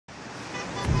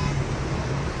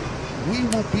we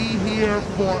will be here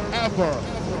forever.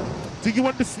 Do you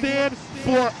understand?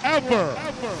 Forever.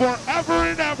 Forever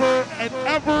and ever and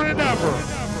ever and ever.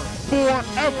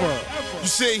 Forever. You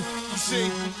see,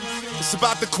 it's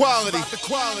about the quality.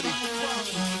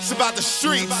 It's about the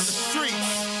streets.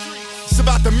 It's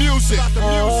about the music.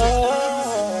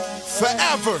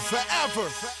 Forever.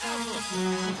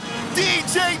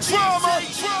 djdrama.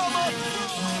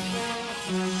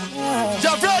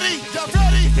 Y'all ready?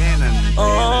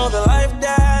 Oh, the life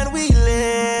that we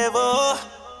live,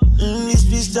 these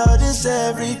beats taught us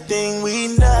everything we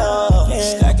know.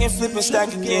 Stack and flip and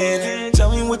stack again.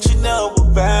 Tell me what you know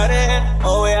about it.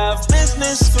 Oh, we have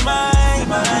business for mine.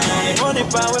 Run it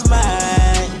by with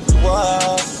mine.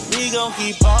 Whoa, we gon'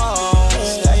 keep on.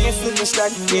 Stack and flip and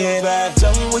stack again.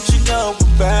 Tell me what you know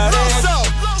about it.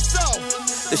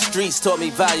 The streets taught me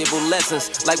valuable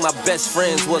lessons, like my best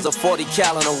friends was a 40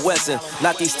 cal and a Wesson.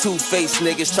 Not these two-faced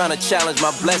niggas trying to challenge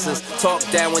my blessings. Talk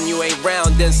down when you ain't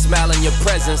round, then smile in your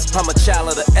presence. I'm a child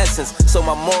of the essence, so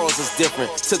my morals is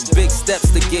different. Took big steps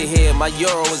to get here, my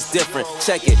euro is different.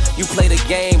 Check it, you play the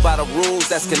game by the rules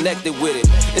that's connected with it.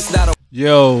 It's not a...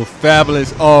 Yo,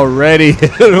 Fabolous already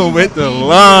hit him with the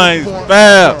lines,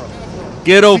 Fab.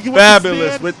 Ghetto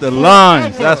Fabolous with the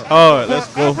lines. That's hard. Let's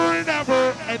go.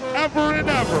 Ever and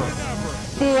ever,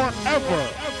 forever.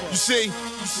 You see,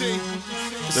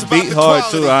 the beat hard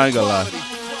too, I ain't gonna lie.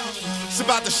 It's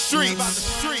about the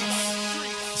streets.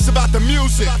 It's about the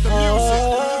music.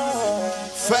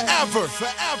 Forever.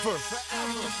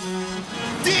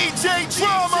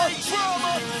 djdrama.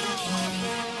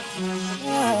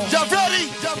 Y'all ready?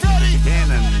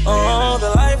 Oh, the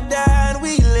life that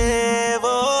we live,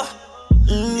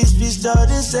 these beats taught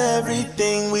us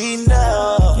everything we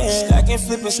know. Stack and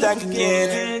flip and stack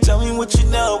again. Tell me what you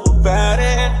know about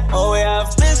it. Oh, we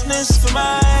have business for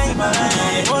mine.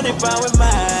 Run it by with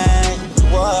mine.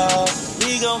 Whoa,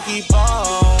 we gon' keep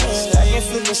on. Stack and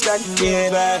flip and stack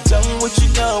again. Tell me what you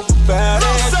know about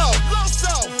it.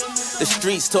 The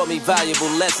streets taught me valuable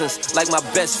lessons, like my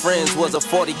best friends was a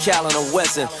 40 cal and a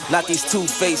Wesson. Not these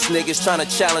two-faced niggas trying to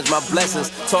challenge my blessings.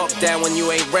 Talk down when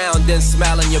you ain't round, then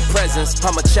smile in your presence.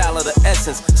 I'm a child of the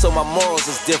essence, so my morals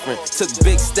is different. Took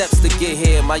big steps to get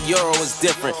here, my euro is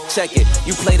different. Check it,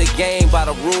 you play the game by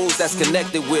the rules that's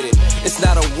connected with it. It's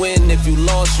not a win if you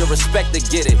lost your respect to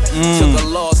get it. Took a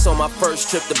loss on my first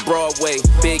trip to Broadway.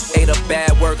 Big ate up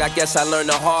bad work, I guess I learned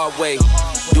the hard way.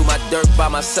 Do my dirt by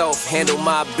myself, handle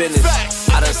my business.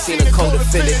 I done seen a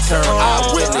co-defendant turn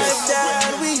eyewitness.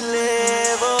 We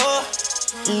live,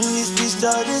 these beats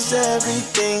taught us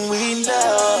everything we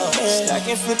know. Stack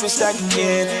and flip and stack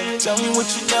again. Tell me what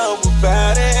you know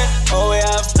about it. Oh, we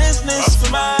have business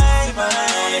for mine.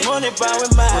 Run it by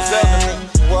with mine.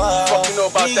 Whoa, Fuck you know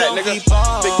about that, nigga?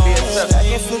 Big BSF. Stack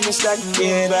and flip and stack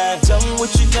again. Tell me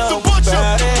what you know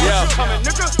about it. Yeah.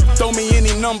 Throw me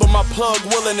any number, my plug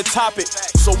willing to top it.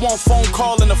 So one phone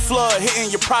call and a flood hitting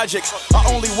your projects. I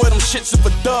only wear them shits if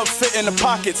a dub fit in the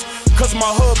pockets. Cause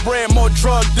my hood bred more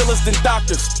drug dealers than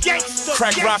doctors.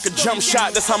 Crack rock a jump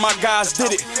shot, that's how my guys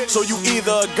did it. So you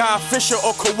either a Guy Fisher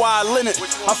or Kawhi Leonard.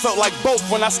 I felt like both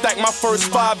when I stacked my first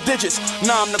 5 digits.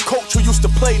 Now I'm the coach who used to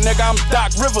play, nigga, I'm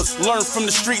Doc Rivers. Learn from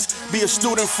the streets, be a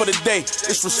student for the day.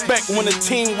 It's respect when the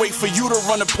team wait for you to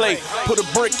run a play. Put a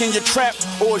brick in your trap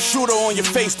or a shooter on your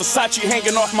face. Versace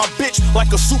hanging off my bitch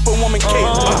like a superwoman cape.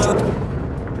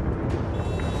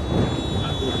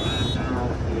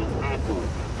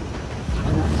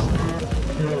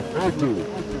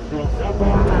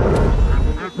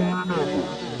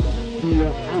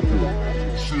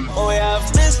 Oh, we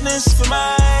have business for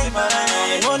mine.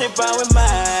 Run it by with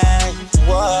mine.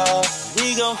 Whoa,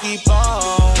 we gon' keep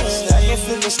on. Stack and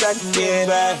flip and stack again.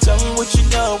 Tell me what you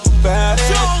know about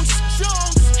it.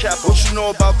 What you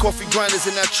know about coffee grinders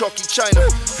in that chalky China?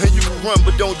 And you can run,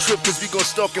 but don't trip, cause we gon'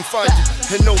 stalk and find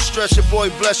you. And no stress, your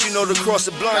boy bless, you know the cross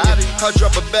the blind you. I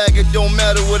drop a bag, it don't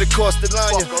matter what it cost to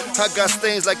line you. I got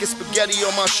stains like it's spaghetti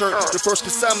on my shirt. The first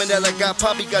consignment that I got,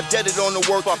 Poppy got deaded on the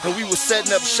work. And we was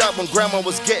setting up shop when grandma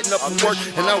was getting up from work.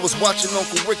 And I was watching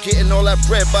Uncle Rick getting all that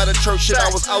bread by the church. Shit, I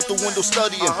was out the window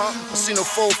studying. I seen a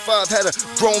 4-5, had a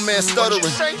grown man stuttering.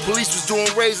 Police was doing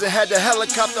raids and had the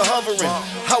helicopter hovering.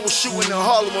 I was shooting in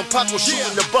Harlem when Pac was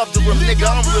shooting above the rim. Nigga,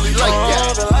 I'm really like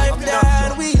that. The life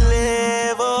that we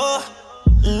live,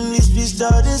 these beats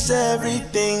taught us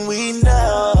everything we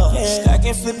know. Stack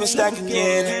and flip and stack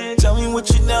again. Tell me what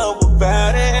you know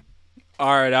about it.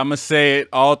 Alright, I'ma say it.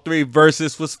 All 3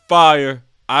 verses was fire.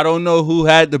 I don't know who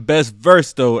had the best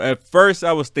verse though. At first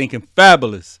I was thinking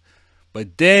Fabolous.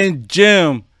 But then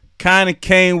Jim kinda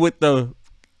came with a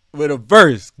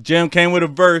verse. Jim came with a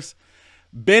verse.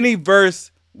 Benny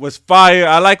verse was fire.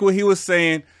 I like what he was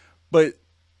saying,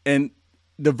 and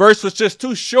the verse was just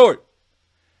too short.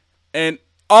 And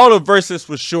all the verses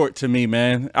was short to me,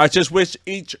 man. I just wish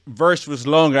each verse was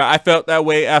longer. I felt that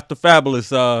way after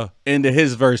Fabolous ended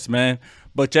his verse, man.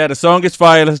 But yeah, the song is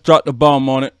fire. Let's drop the bomb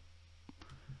on it.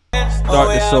 Start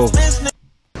this over.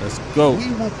 Let's go.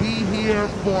 We will be here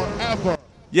forever.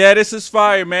 Yeah, this is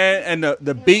fire, man. And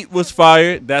the beat was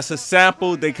fire. That's a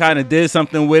sample. They kind of did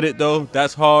something with it, though.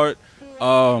 That's hard.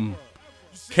 KRS-One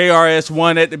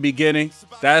at the beginning.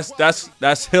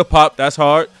 That's hip-hop. That's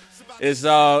hard. It's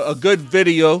a good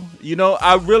video. You know,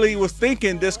 I really was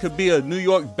thinking this could be a New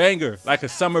York banger, like a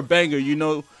summer banger. You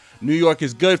know, New York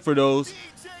is good for those.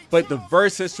 But the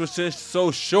verses was just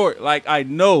so short. Like, I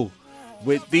know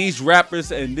with these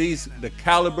rappers and the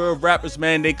caliber of rappers,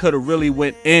 man, they could have really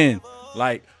went in,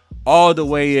 like, all the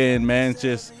way in, man.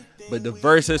 But the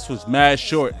verses was mad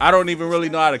short. I don't even really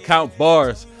know how to count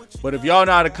bars. But if y'all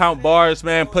know how to count bars,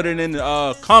 man, put it in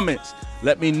the comments.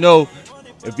 Let me know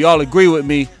if y'all agree with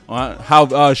me on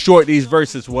how short these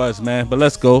verses was, man. But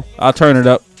let's go. I'll turn it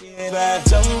up.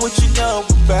 Tell me what you know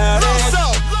about it.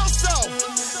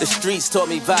 The streets taught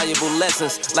me valuable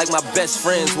lessons, like my best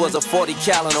friends was a 40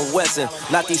 cal and a Wesson.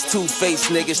 Not these two-faced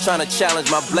niggas trying to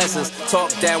challenge my blessings. Talk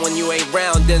down when you ain't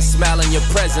round, then smile in your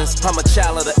presence. I'm a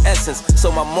child of the essence,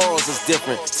 so my morals is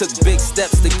different. Took big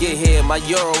steps to get here, my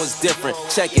euro is different.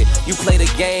 Check it, you play the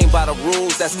game by the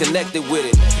rules that's connected with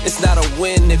it. It's not a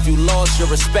win if you lost your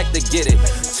respect to get it.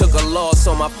 Took a loss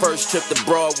on my first trip to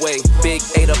Broadway. Big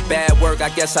ate a bad work, I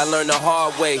guess I learned the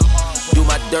hard way. Do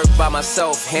my dirt by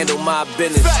myself, handle my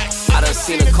business. I done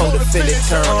seen a co-defendant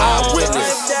turn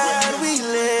eyewitness. We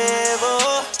live,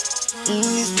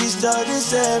 these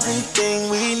is everything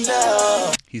we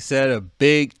know. He said a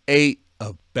big 8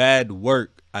 of bad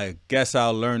work. I guess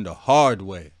I'll learn the hard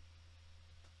way.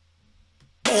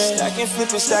 Stack and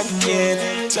flip and stack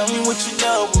again. Tell me what you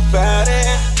know about it.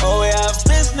 Oh, we have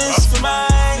business for mine.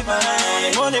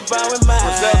 Want it by with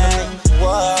mine.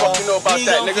 Fuck you know about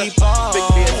that, nigga? Big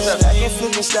BS7. Stack and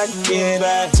flip and stack again.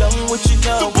 Tell me what you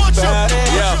know about it.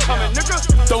 Yeah,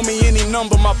 throw me any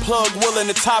number, my plug willing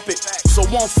to top it. So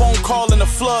one phone call and a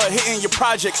flood hitting your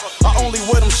projects. I only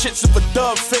wear them shits if a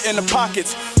dub fit in the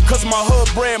pockets. Cause my hood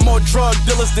bred more drug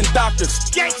dealers than doctors.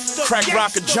 Crack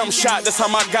rock a jump shot, that's how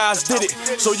my guys did it.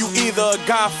 So you either a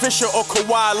Guy Fisher or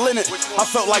Kawhi Leonard. I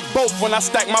felt like both when I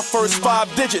stacked my first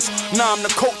 5 digits. Now I'm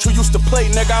the coach who used to play,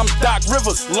 nigga, I'm Doc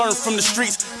Rivers. Learn from the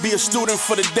streets, be a student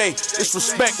for the day. It's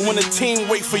respect when the team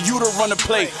wait for you to run a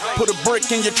play. Put a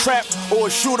brick in your trap or a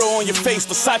shooter on your face.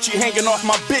 Versace hanging off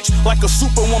my bitch like a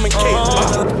superwoman cape.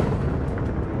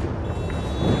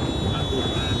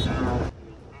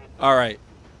 All right.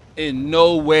 In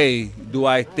no way do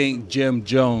I think Jim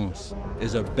Jones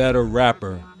is a better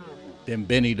rapper than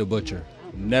Benny the Butcher.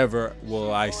 Never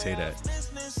will I say that.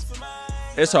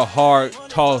 It's a hard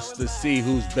toss to see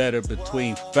who's better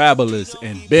between Fabolous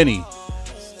and Benny.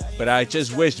 But I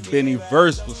just wish Benny's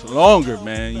verse was longer,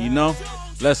 man, you know?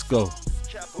 Let's go.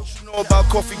 Know about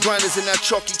coffee grinders in that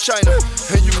chalky China.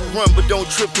 And you can run, but don't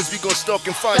trip, cause we gon' stalk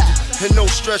and find you. And no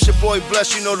stress, your boy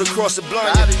bless, you know the cross the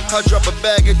blind you. I drop a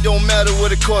bag, it don't matter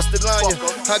what it cost to line you.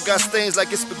 I got stains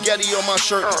like it's spaghetti on my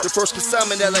shirt. The first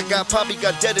consignment that I got, Poppy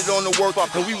got deaded on the work.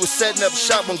 And we was setting up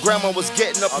shop when grandma was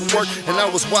getting up from work. And I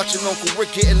was watching Uncle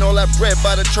Rick getting all that bread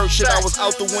by the church. Shit, I was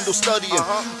out the window studying.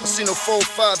 I seen a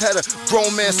 4-5, had a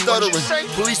grown man stuttering.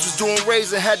 Police was doing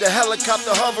raids and had the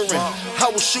helicopter hovering.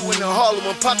 I was shooting in Harlem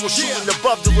when Pop was shooting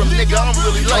above the rim, nigga, I don't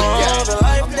really like that. The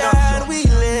life that we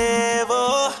live,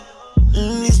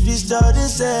 this beast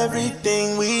is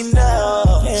everything we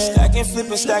know. Stack and flip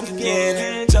and stack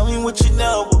again. Tell me what you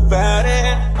know about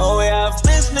it. Oh, we have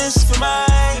business for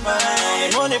mine.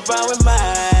 Want it by with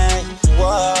mine.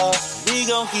 Whoa, we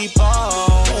gon' keep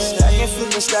on. Stack and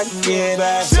flip and stack again.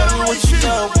 Tell me what you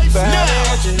know about it.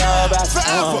 What you know about it.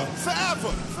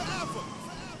 Forever.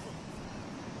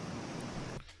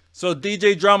 So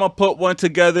djdrama put one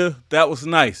together. That was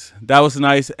nice. That was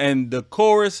nice. And the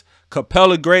chorus,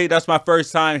 Capella great. That's my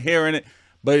first time hearing it.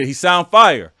 But he sound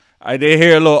fire. I did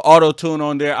hear a little auto-tune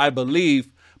on there, I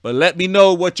believe. But let me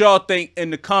know what y'all think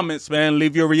in the comments, man.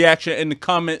 Leave your reaction in the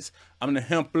comments. I'm the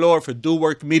Hemp Lord for Do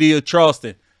Work Media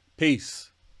Charleston. Peace.